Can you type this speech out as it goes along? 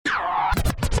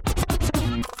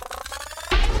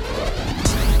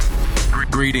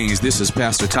Greetings, this is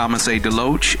Pastor Thomas A.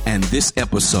 DeLoach, and this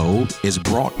episode is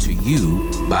brought to you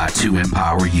by To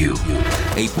Empower You,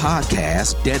 a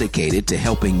podcast dedicated to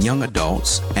helping young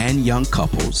adults and young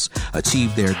couples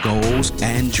achieve their goals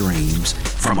and dreams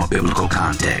from a biblical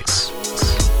context.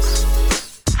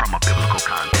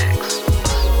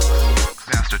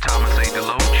 Pastor Thomas A.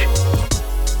 DeLoach.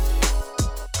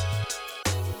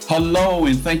 Hello,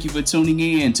 and thank you for tuning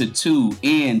in to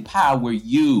Empower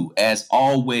You. As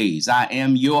always, I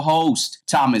am your host,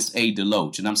 Thomas A.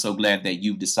 DeLoach, and I'm so glad that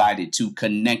you've decided to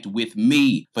connect with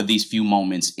me for these few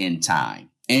moments in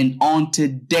time. And on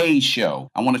today's show,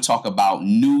 I want to talk about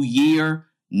New Year,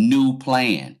 New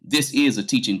Plan. This is a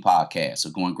teaching podcast, so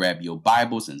go and grab your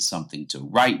Bibles and something to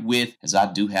write with, as I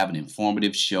do have an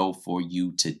informative show for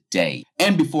you today.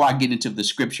 And before I get into the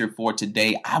scripture for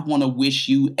today, I want to wish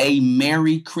you a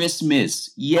Merry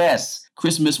Christmas. Yes,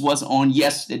 Christmas was on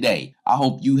yesterday. I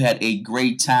hope you had a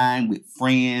great time with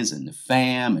friends and the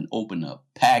fam and open up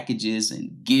packages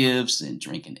and gifts and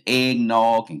drinking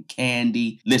eggnog and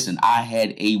candy. Listen, I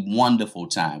had a wonderful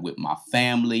time with my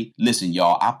family. Listen,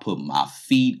 y'all, I put my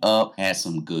feet up, had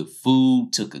some good food,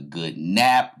 took a good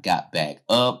nap, got back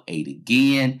up, ate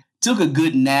again. Took a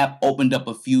good nap, opened up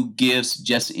a few gifts,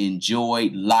 just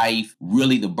enjoyed life,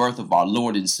 really the birth of our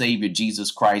Lord and Savior, Jesus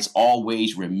Christ,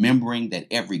 always remembering that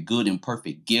every good and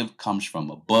perfect gift comes from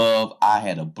above. I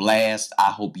had a blast. I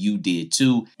hope you did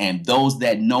too. And those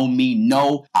that know me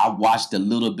know I watched a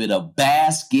little bit of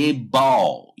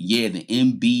basketball. Yeah, the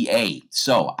NBA.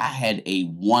 So I had a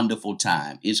wonderful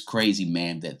time. It's crazy,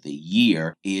 man, that the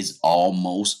year is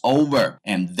almost over.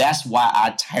 And that's why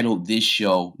I titled this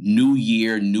show New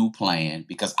Year, New Plan,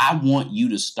 because I want you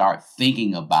to start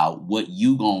thinking about what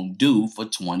you gonna do for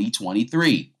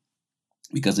 2023.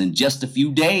 Because in just a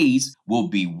few days, we'll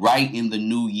be right in the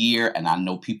new year. And I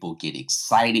know people get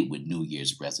excited with New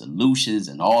Year's resolutions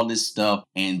and all this stuff.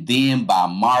 And then by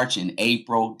March and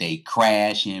April, they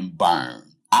crash and burn.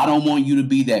 I don't want you to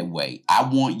be that way. I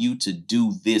want you to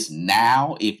do this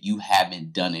now if you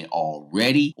haven't done it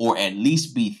already, or at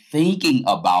least be thinking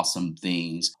about some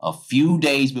things a few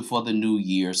days before the new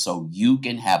year so you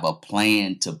can have a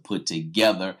plan to put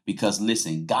together. Because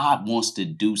listen, God wants to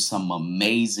do some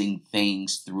amazing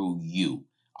things through you.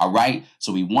 All right.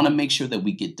 So we want to make sure that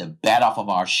we get the bat off of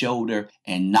our shoulder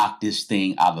and knock this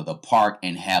thing out of the park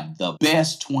and have the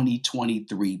best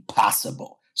 2023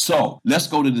 possible. So let's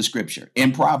go to the scripture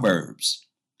in Proverbs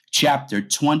chapter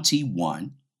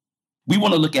 21. We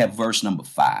want to look at verse number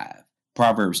 5,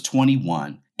 Proverbs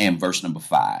 21 and verse number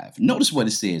 5. Notice what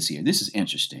it says here. This is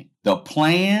interesting. The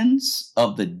plans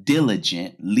of the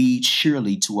diligent lead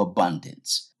surely to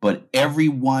abundance, but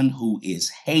everyone who is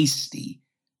hasty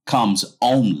comes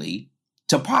only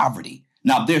to poverty.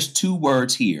 Now, there's two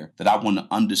words here that I want to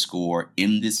underscore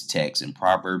in this text in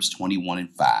Proverbs 21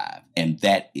 and 5, and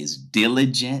that is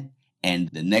diligent, and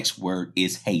the next word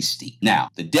is hasty. Now,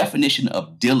 the definition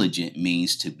of diligent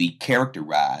means to be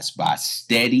characterized by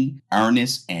steady,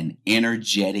 earnest, and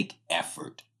energetic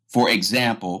effort. For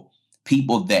example,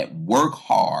 people that work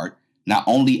hard, not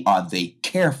only are they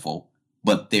careful,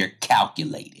 but they're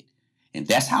calculated. And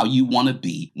that's how you want to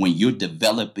be when you're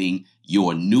developing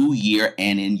your new year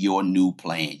and in your new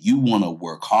plan. You want to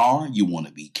work hard, you want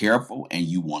to be careful, and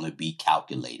you want to be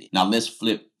calculated. Now let's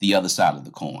flip the other side of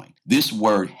the coin. This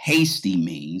word hasty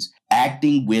means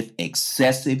acting with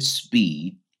excessive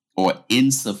speed or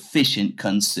insufficient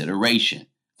consideration.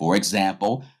 For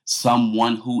example,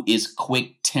 someone who is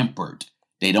quick-tempered.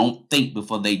 They don't think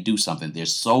before they do something. They're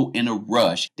so in a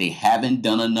rush, they haven't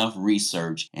done enough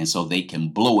research, and so they can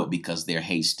blow it because they're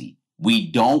hasty. We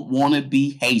don't want to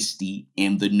be hasty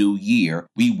in the new year.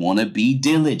 We want to be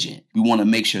diligent. We want to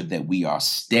make sure that we are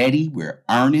steady, we're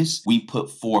earnest, we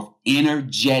put forth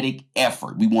energetic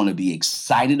effort. We want to be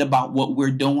excited about what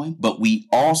we're doing, but we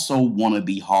also want to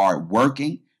be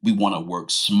hardworking. We want to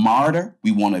work smarter. We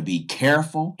want to be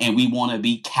careful, and we want to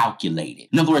be calculated.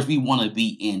 In other words, we want to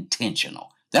be intentional.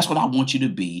 That's what I want you to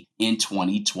be in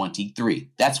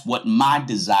 2023. That's what my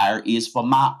desire is for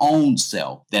my own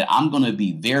self, that I'm going to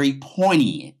be very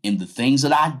poignant in the things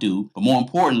that I do. But more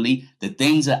importantly, the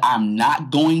things that I'm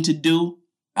not going to do,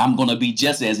 I'm going to be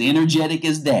just as energetic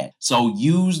as that. So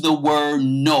use the word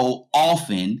no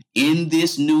often in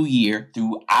this new year,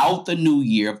 throughout the new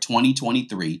year of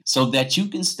 2023, so that you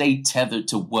can stay tethered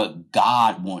to what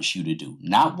God wants you to do,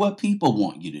 not what people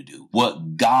want you to do,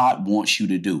 what God wants you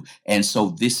to do. And so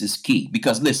this is key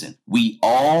because listen, we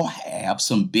all have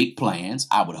some big plans,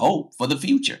 I would hope, for the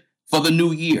future. for the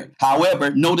new year. However,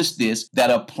 notice this,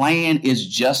 that a plan is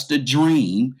just a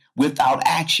dream without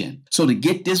action. So to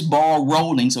get this ball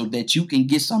rolling so that you can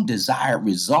get some desired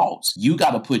results, you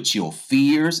got to put your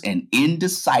fears and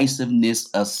indecisiveness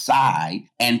aside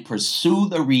and pursue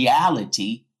the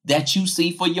reality that you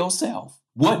see for yourself.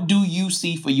 What do you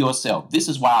see for yourself? This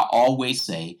is why I always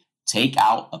say, take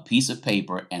out a piece of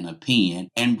paper and a pen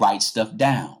and write stuff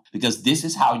down, because this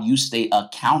is how you stay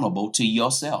accountable to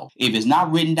yourself. If it's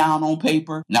not written down on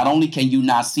paper, not only can you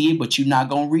not see it, but you're not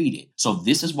going to read it. So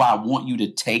this is why I want you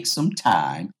to take some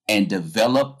time and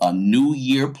develop a new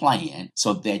year plan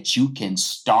so that you can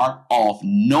start off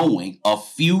knowing a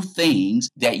few things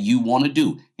that you want to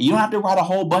do. And you don't have to write a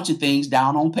whole bunch of things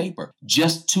down on paper.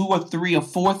 Just 2 or 3 or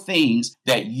 4 things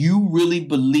that you really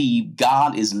believe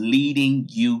God is leading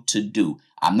you to do.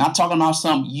 I'm not talking about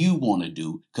something you want to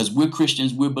do, because we're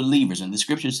Christians, we're believers. And the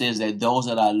scripture says that those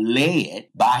that are led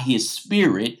by his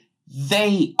spirit,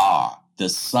 they are the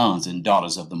sons and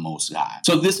daughters of the Most High.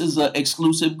 So this is an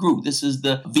exclusive group. This is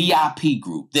the VIP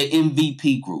group, the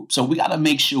MVP group. So we got to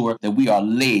make sure that we are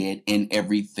led in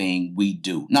everything we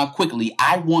do. Now, quickly,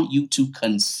 I want you to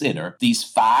consider these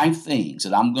 5 things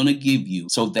that I'm going to give you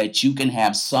so that you can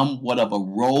have somewhat of a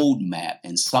roadmap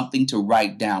and something to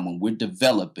write down when we're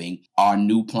developing our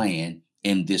new plan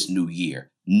in this new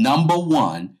year. Number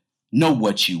 1, know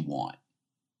what you want.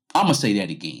 I'm going to say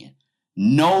that again.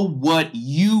 Know what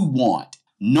you want.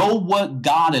 Know what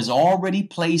God has already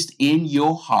placed in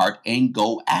your heart and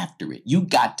go after it. You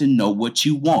got to know what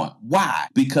you want. Why?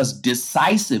 Because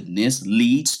decisiveness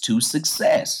leads to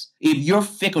success. If you're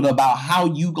fickle about how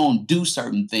you going to do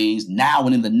certain things now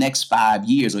and in the next 5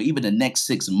 years or even the next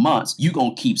 6 months, you're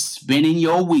going to keep spinning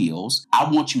your wheels.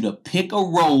 I want you to pick a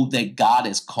road that God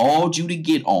has called you to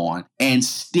get on and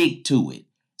stick to it.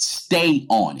 Stay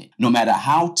on it. No matter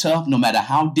how tough, no matter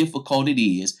how difficult it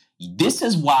is. This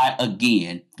is why,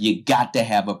 again, you got to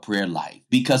have a prayer life,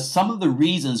 because some of the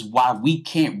reasons why we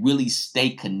can't really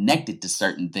stay connected to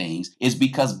certain things is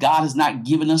because God has not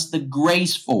given us the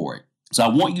grace for it. So I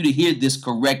want you to hear this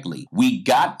correctly. We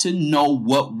got to know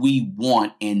what we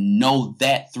want and know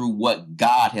that through what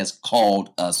God has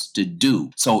called us to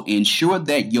do. So ensure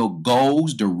that your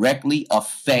goals directly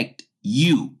affect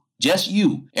you. Just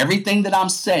you. Everything that I'm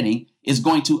setting is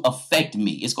going to affect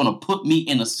me. It's going to put me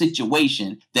in a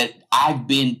situation that I've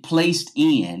been placed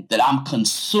in, that I'm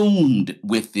consumed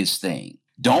with this thing.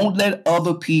 Don't let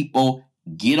other people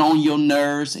get on your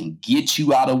nerves and get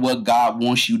you out of what God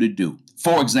wants you to do.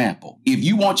 For example, if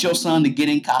you want your son to get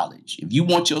in college, if you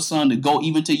want your son to go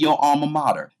even to your alma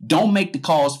mater, don't make the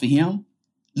calls for him.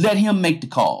 Let him make the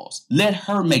calls. Let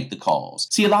her make the calls.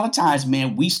 See, a lot of times,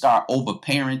 man, we start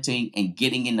over-parenting and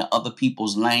getting into other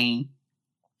people's lane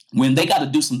when they got to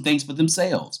do some things for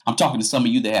themselves. I'm talking to some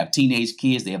of you that have teenage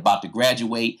kids, they're about to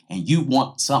graduate, and you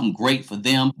want something great for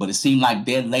them, but it seems like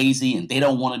they're lazy and they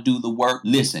don't want to do the work.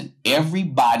 Listen,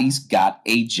 everybody's got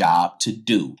a job to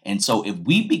do. And so if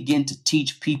we begin to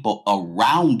teach people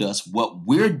around us what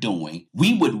we're doing,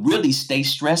 we would really stay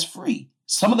stress-free.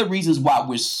 Some of the reasons why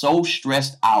we're so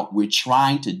stressed out, we're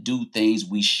trying to do things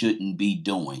we shouldn't be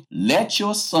doing. Let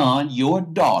your son, your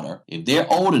daughter, if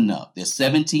they're old enough, they're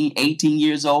 17, 18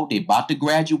 years old, they're about to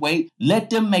graduate, let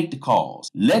them make the calls.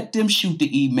 Let them shoot the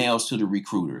emails to the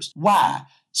recruiters. Why?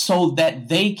 So that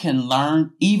they can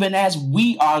learn even as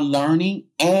we are learning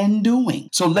and doing.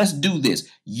 So let's do this.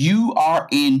 You are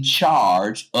in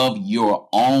charge of your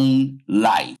own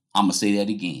life. I'm going to say that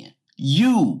again.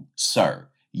 You, sir.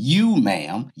 You,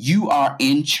 ma'am, you are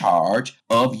in charge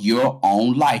of your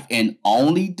own life and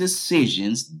only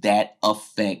decisions that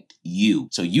affect you.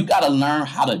 So you got to learn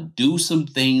how to do some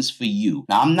things for you.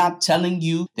 Now, I'm not telling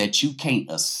you that you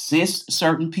can't assist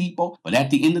certain people, but at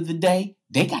the end of the day,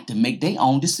 they got to make their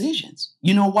own decisions.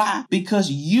 You know why?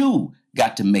 Because you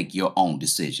got to make your own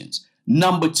decisions.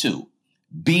 Number 2,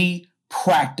 be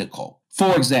practical.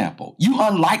 For example, you're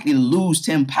unlikely to lose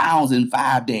 10 pounds in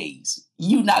 5 days.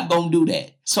 You're not going to do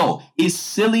that. So it's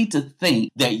silly to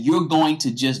think that you're going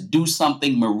to just do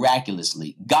something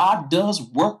miraculously. God does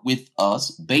work with us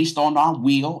based on our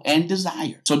will and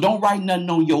desire. So don't write nothing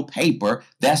on your paper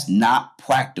that's not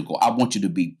practical. I want you to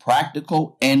be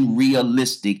practical and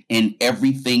realistic in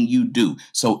everything you do.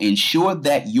 So ensure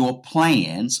that your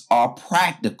plans are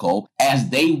practical as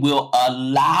they will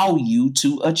allow you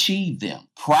to achieve them.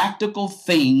 Practical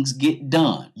things get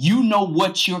done. You know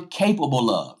what you're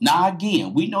capable of. Now,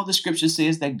 again, we know the scripture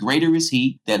says that greater is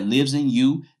he that lives in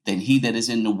you than he that is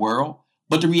in the world.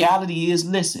 But the reality is,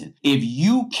 listen, if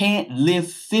you can't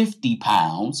lift 50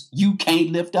 pounds, you can't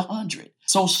lift 100.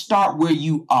 So start where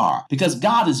you are because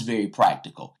God is very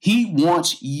practical. He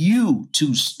wants you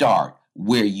to start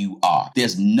where you are.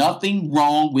 There's nothing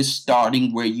wrong with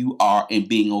starting where you are and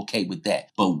being okay with that.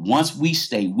 But once we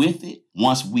stay with it,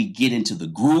 once we get into the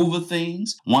groove of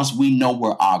things, once we know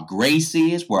where our grace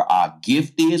is, where our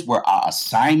gift is, where our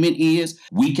assignment is,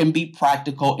 we can be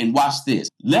practical. And watch this.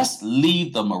 Let's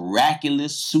leave the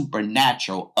miraculous,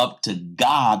 supernatural up to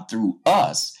God through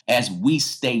us as we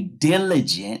stay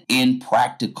diligent in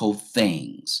practical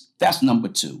things. That's number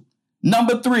 2.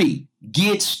 Number 3,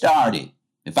 get started.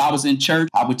 If I was in church,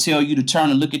 I would tell you to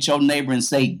turn and look at your neighbor and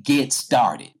say, get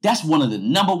started. That's one of the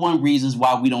number 1 reasons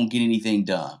why we don't get anything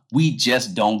done. We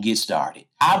just don't get started.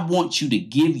 I want you to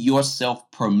give yourself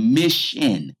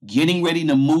permission. Getting ready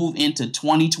to move into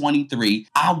 2023,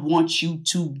 I want you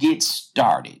to get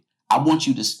started. I want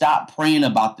you to stop praying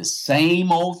about the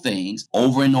same old things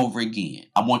over and over again.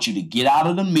 I want you to get out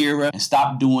of the mirror and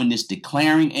stop doing this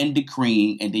declaring and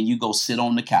decreeing, and then you go sit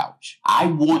on the couch. I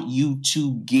want you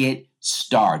to get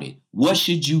started. What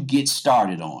should you get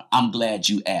started on? I'm glad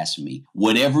you asked me.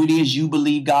 Whatever it is you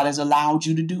believe God has allowed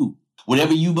you to do.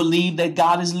 Whatever you believe that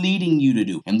God is leading you to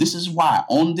do. And this is why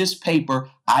on this paper,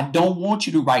 I don't want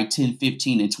you to write 10,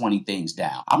 15, and 20 things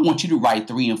down. I want you to write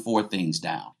 3 and 4 things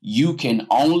down. You can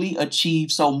only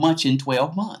achieve so much in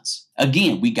 12 months.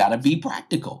 Again, we got to be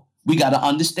practical. We got to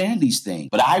understand these things.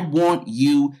 But I want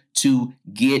you to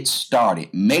get started.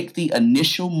 Make the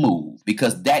initial move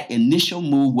because that initial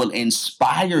move will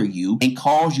inspire you and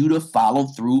cause you to follow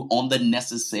through on the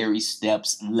necessary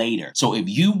steps later. So if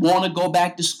you want to go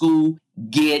back to school,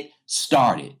 get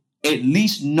started. At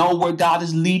least know where God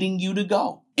is leading you to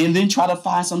go. And then try to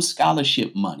find some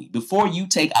scholarship money. Before you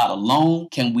take out a loan,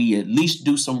 can we at least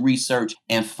do some research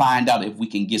and find out if we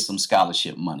can get some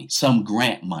scholarship money, some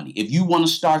grant money? If you want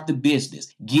to start the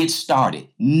business, get started.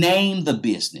 Name the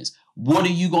business. What are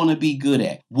you going to be good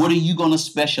at? What are you going to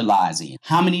specialize in?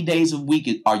 How many days a week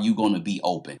are you going to be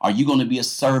open? Are you going to be a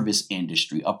service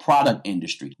industry, a product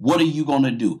industry? What are you going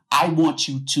to do? I want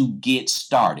you to get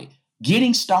started.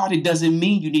 Getting started doesn't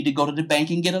mean you need to go to the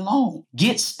bank and get a loan.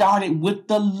 Get started with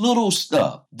the little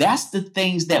stuff. That's the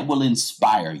things that will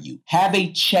inspire you. Have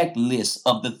a checklist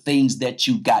of the things that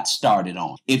you got started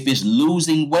on. If it's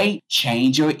losing weight,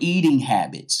 change your eating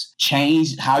habits.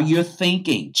 Change how you're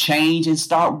thinking. Change and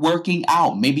start working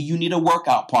out. Maybe you need a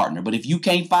workout partner, but if you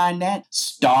can't find that,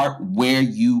 start where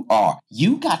you are.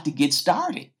 You got to get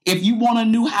started. If you want a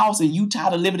new house and you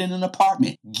tired of living in an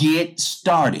apartment, get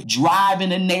started. Drive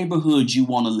in the neighborhood you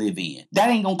want to live in.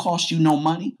 That ain't going to cost you no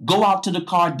money. Go out to the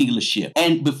car dealership.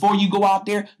 And before you go out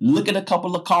there, look at a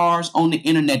couple of cars on the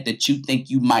internet that you think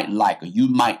you might like or you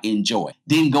might enjoy.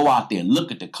 Then go out there,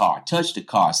 look at the car, touch the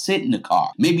car, sit in the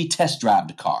car, maybe test drive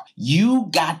the car. You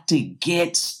got to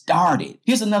get started.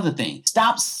 Here's another thing.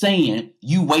 Stop saying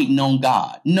you waiting on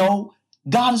God. No,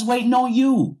 God is waiting on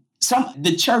you.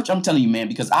 The church, I'm telling you, man,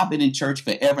 because I've been in church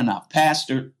forever and I've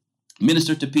pastored,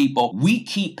 ministered to people. We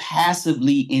keep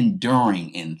passively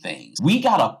enduring in things. We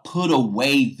got to put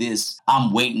away this,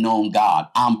 I'm waiting on God,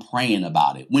 I'm praying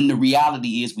about it. When the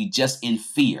reality is we just in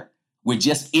fear. We're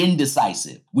just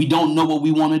indecisive. We don't know what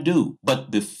we want to do.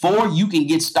 But before you can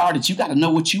get started, you got to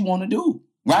know what you want to do,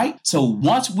 right? So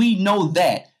once we know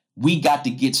that, we got to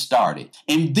get started.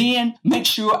 And then make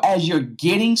sure as you're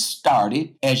getting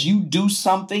started, as you do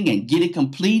something and get it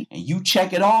complete and you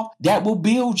check it off, that will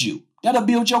build you. That'll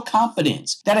build your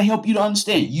confidence. That'll help you to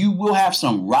understand you will have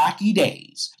some rocky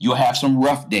days. You'll have some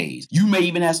rough days. You may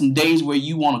even have some days where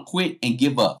you want to quit and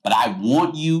give up. But I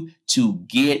want you to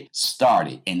get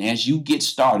started. And as you get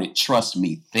started, trust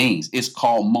me, it's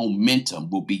called momentum,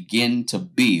 will begin to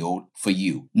build for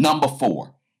you. Number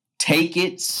 4. Take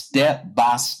it step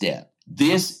by step.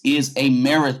 This is a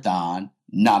marathon,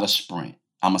 not a sprint.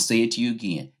 I'm going to say it to you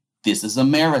again. This is a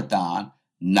marathon,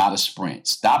 not a sprint.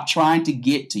 Stop trying to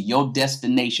get to your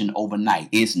destination overnight.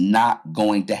 It's not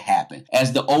going to happen.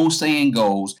 As the old saying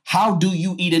goes, how do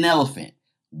you eat an elephant?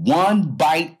 One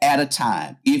bite at a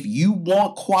time. If you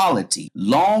want quality,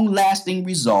 long-lasting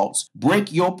results,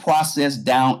 break your process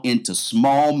down into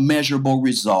small, measurable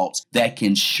results that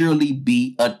can surely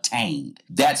be attained.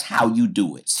 That's how you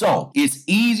do it. So it's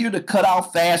easier to cut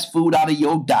out fast food out of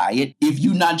your diet if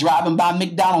you're not driving by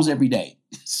McDonald's every day.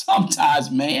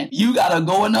 Sometimes, man, you got to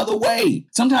go another way.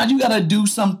 Sometimes you got to do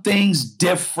some things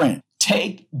different.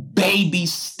 Take baby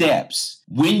steps.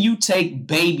 When you take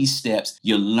baby steps,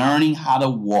 you're learning how to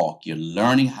walk. You're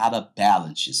learning how to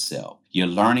balance yourself. You're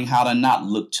learning how to not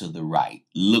look to the right,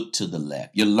 look to the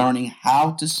left. You're learning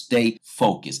how to stay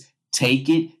focused. Take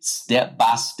it step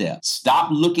by step.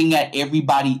 Stop looking at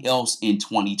everybody else in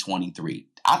 2023.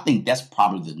 I think that's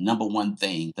probably the number one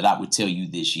thing that I would tell you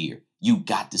this year. You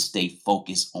got to stay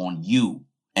focused on you.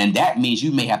 And that means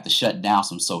you may have to shut down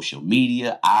some social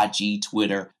media, IG,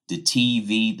 Twitter, the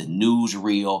TV, the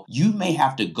newsreel. You may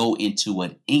have to go into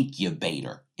an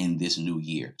incubator in this new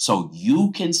year so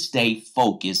you can stay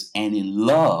focused and in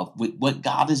love with what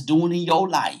God is doing in your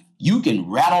life. You can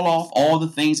rattle off all the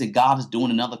things that God is doing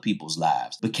in other people's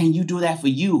lives, but can you do that for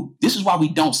you? This is why we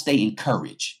don't stay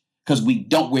encouraged, because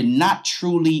we're not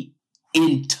truly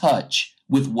in touch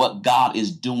with what God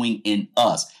is doing in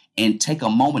us. And take a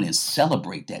moment and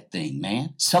celebrate that thing,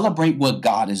 man. Celebrate what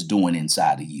God is doing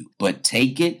inside of you, but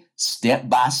take it step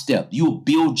by step. You'll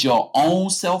build your own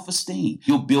self-esteem.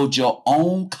 You'll build your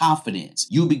own confidence.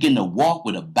 You'll begin to walk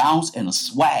with a bounce and a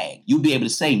swag. You'll be able to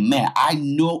say, man, I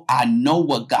know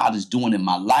what God is doing in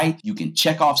my life. You can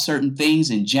check off certain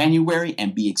things in January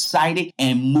and be excited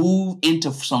and move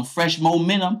into some fresh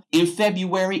momentum in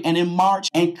February and in March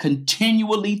and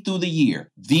continually through the year.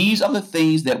 These are the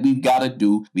things that we've got to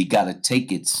do. We got to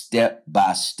take it step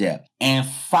by step. And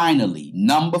finally,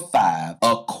 number 5,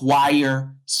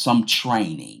 acquire some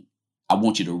training. I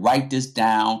want you to write this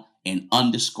down and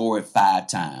underscore it 5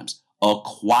 times.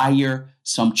 Acquire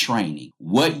some training.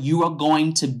 What you are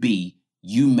going to be,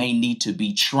 you may need to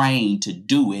be trained to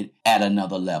do it at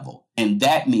another level. And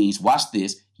that means, watch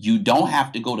this, you don't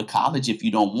have to go to college if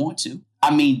you don't want to. I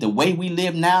mean, the way we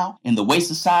live now and the way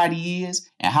society is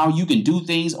and how you can do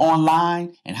things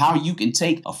online and how you can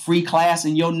take a free class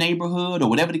in your neighborhood or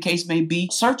whatever the case may be,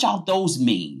 search out those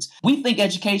means. We think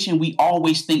education, we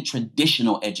always think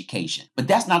traditional education, but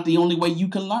that's not the only way you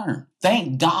can learn.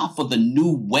 Thank God for the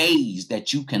new ways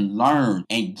that you can learn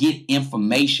and get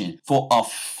information for a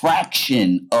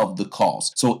fraction of the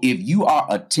cost. So if you are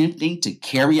attempting to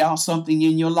carry out something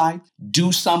in your life,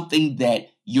 do something that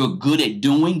you're good at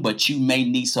doing, but you may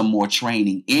need some more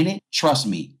training in it. Trust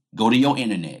me, go to your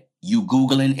internet. You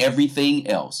Googling everything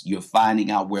else. You're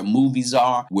finding out where movies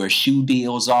are, where shoe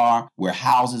deals are, where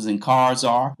houses and cars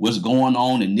are, what's going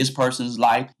on in this person's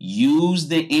life. Use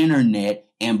the internet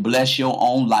and bless your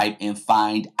own life and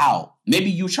find out. Maybe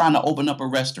you're trying to open up a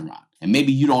restaurant and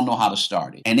maybe you don't know how to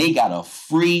start it. And they got a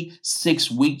free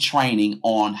 6-week training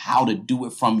on how to do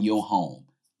it from your home.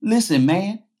 Listen,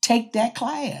 man, take that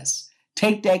class.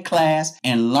 Take that class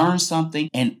and learn something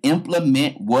and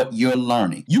implement what you're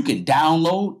learning. You can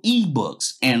download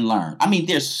ebooks and learn. I mean,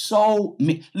 there's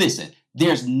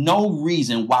no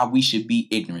reason why we should be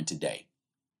ignorant today.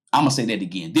 I'm going to say that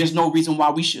again. There's no reason why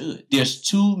we should. There's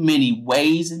too many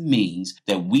ways and means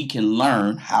that we can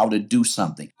learn how to do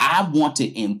something. I want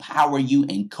to empower you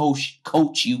and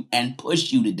coach you and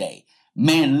push you today.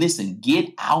 Man, listen,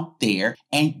 get out there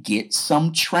and get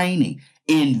some training.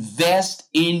 Invest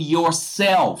in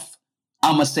yourself.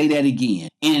 I'm going to say that again.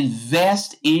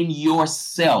 Invest in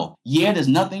yourself. Yeah, there's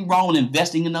nothing wrong with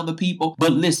investing in other people.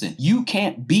 But listen, you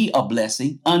can't be a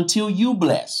blessing until you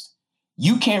blessed.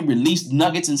 You can't release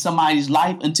nuggets in somebody's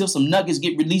life until some nuggets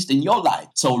get released in your life.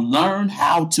 So learn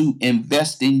how to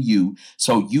invest in you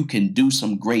so you can do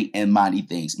some great and mighty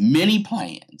things. Many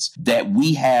plans that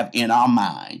we have in our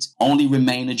minds only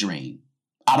remain a dream.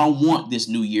 I don't want this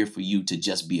new year for you to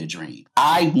just be a dream.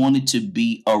 I want it to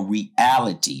be a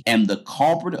reality. And the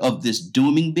culprit of this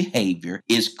dooming behavior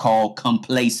is called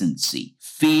complacency,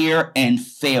 fear, and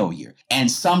failure. And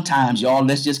sometimes, y'all,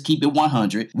 let's just keep it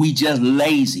 100. We just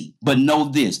lazy. But know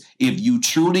this, if you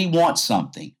truly want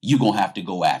something, you're going to have to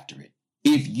go after it.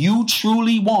 If you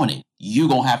truly want it, you're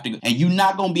going to have to go. And you're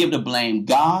not going to be able to blame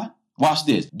God. Watch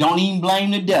this. Don't even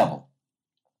blame the devil.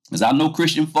 Because I know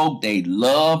Christian folk, they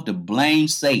love to blame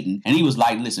Satan. And he was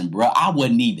like, listen, bro, I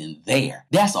wasn't even there.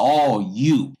 That's all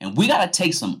you. And we got to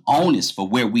take some onus for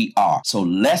where we are. So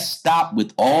let's stop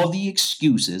with all the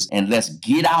excuses and let's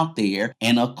get out there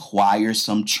and acquire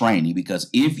some training. Because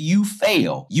if you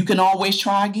fail, you can always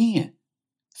try again.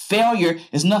 Failure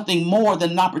is nothing more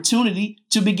than an opportunity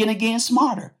to begin again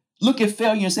smarter. Look at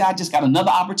failure and say, I just got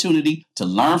another opportunity to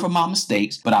learn from my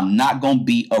mistakes, but I'm not going to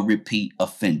be a repeat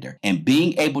offender. And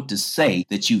being able to say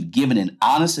that you've given an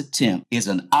honest attempt is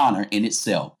an honor in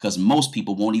itself, because most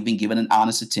people won't even give it an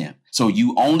honest attempt. So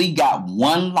you only got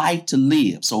one life to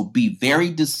live. So be very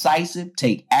decisive,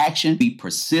 take action, be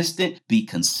persistent, be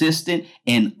consistent,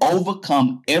 and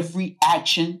overcome every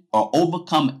action or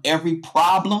overcome every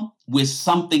problem with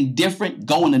something different.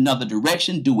 Go in another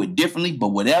direction, do it differently, but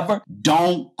whatever,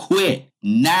 don't quit.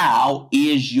 Now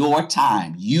is your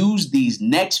time. Use these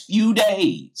next few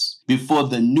days before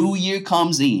the new year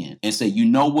comes in and say, you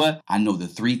know what? I know the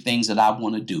 3 things that I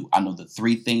want to do. I know the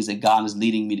 3 things that God is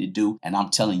leading me to do. And I'm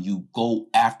telling you, go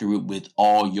after it with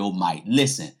all your might.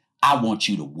 Listen, I want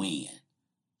you to win.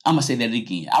 I'm going to say that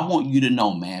again. I want you to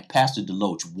know, man, Pastor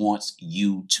Deloach wants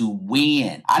you to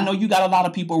win. I know you got a lot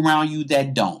of people around you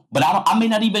that don't, but I may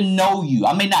not even know you.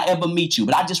 I may not ever meet you,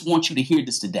 but I just want you to hear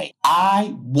this today.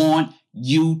 I want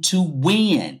you to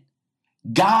win.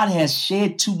 God has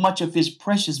shed too much of his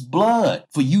precious blood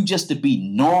for you just to be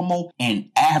normal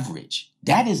and average.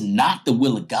 That is not the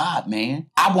will of God, man.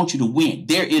 I want you to win.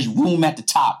 There is room at the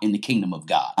top in the kingdom of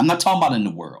God. I'm not talking about in the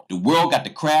world. The world got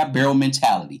the crab barrel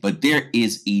mentality, but there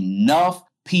is enough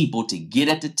people to get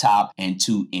at the top and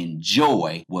to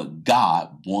enjoy what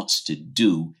God wants to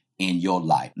do in your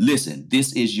life. Listen,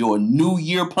 this is your new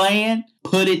year plan.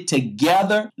 Put it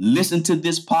together. Listen to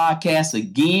this podcast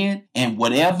again. And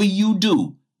whatever you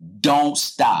do, don't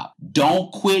stop.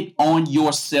 Don't quit on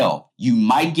yourself. You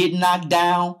might get knocked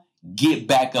down. Get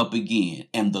back up again.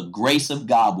 And the grace of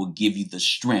God will give you the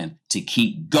strength to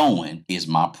keep going is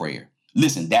my prayer.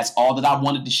 Listen, that's all that I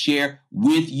wanted to share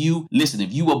with you. Listen,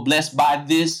 if you were blessed by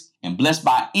this, and blessed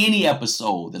by any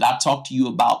episode that I talked to you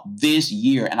about this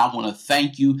year. And I want to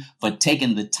thank you for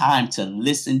taking the time to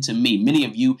listen to me. Many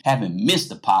of you haven't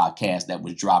missed a podcast that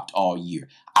was dropped all year.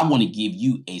 I want to give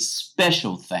you a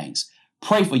special thanks.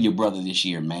 Pray for your brother this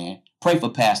year, man. Pray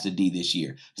for Pastor D this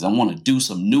year because I want to do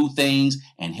some new things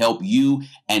and help you.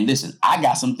 And listen, I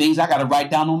got some things I got to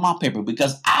write down on my paper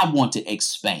because I want to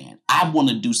expand. I want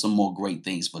to do some more great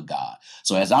things for God.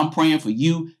 So as I'm praying for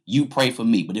you, you pray for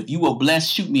me. But if you were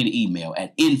blessed, shoot me an email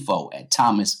at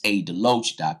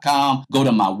info@thomasadeloach.com. Go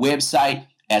to my website.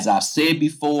 As I've said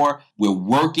before, we're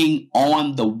working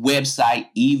on the website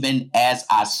even as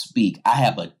I speak. I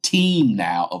have a team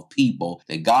now of people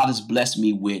that God has blessed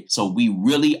me with. So we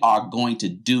really are going to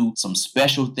do some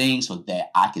special things so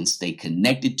that I can stay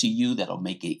connected to you. That'll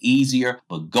make it easier.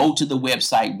 But go to the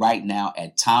website right now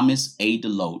at Thomas A.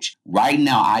 Deloach. Right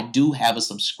now, I do have a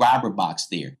subscriber box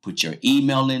there. Put your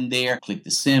email in there. Click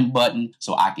the send button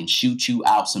so I can shoot you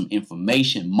out some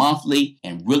information monthly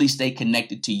and really stay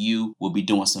connected to you. We'll be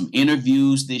doing some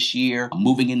interviews this year. I'm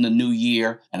moving in the new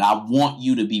year, and I want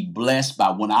you to be blessed by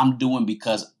what I'm doing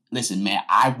because, listen, man,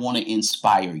 I want to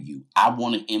inspire you. I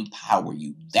want to empower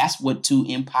you. That's what To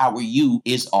Empower You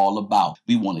is all about.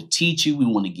 We want to teach you. We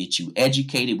want to get you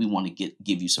educated. We want to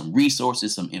give you some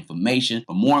resources, some information.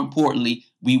 But more importantly,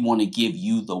 we want to give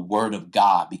you the word of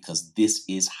God because this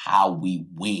is how we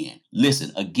win.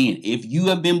 Listen, again, if you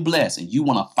have been blessed and you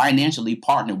want to financially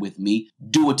partner with me,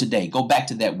 do it today. Go back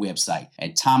to that website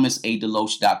at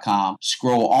thomasadeloach.com.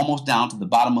 Scroll almost down to the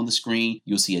bottom of the screen.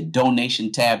 You'll see a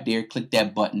donation tab there. Click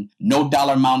that button. No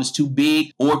dollar amount is too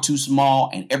big or too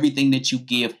small, and everything that you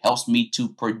give helps me to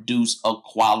produce a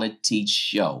quality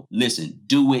show. Listen,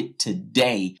 do it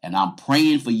today, and I'm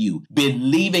praying for you.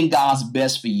 Believing God's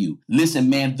best for you.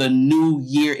 Listen, man, the new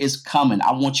year is coming.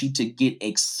 I want you to get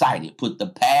excited. Put the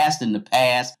past in the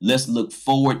past. Let's look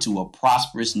forward to a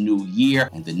prosperous new year.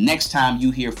 And the next time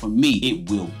you hear from me, it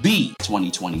will be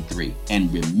 2023.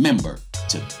 And remember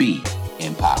to be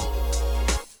empowered.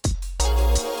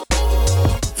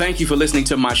 Thank you for listening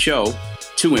to my show,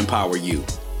 To Empower You.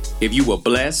 If you were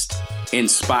blessed,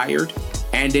 inspired,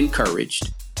 and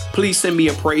encouraged, please send me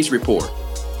a praise report,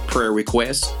 prayer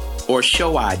requests, or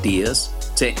show ideas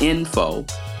to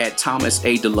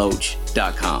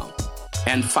info@thomasadeloach.com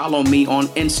and follow me on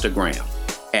Instagram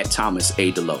at Thomas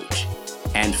A. Deloach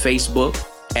and Facebook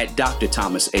at Dr.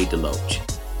 Thomas A. Deloach.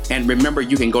 And remember,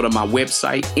 you can go to my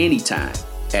website anytime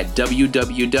at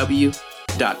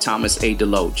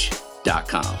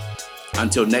www.thomasadeloach.com.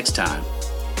 Until next time,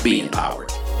 be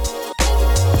empowered.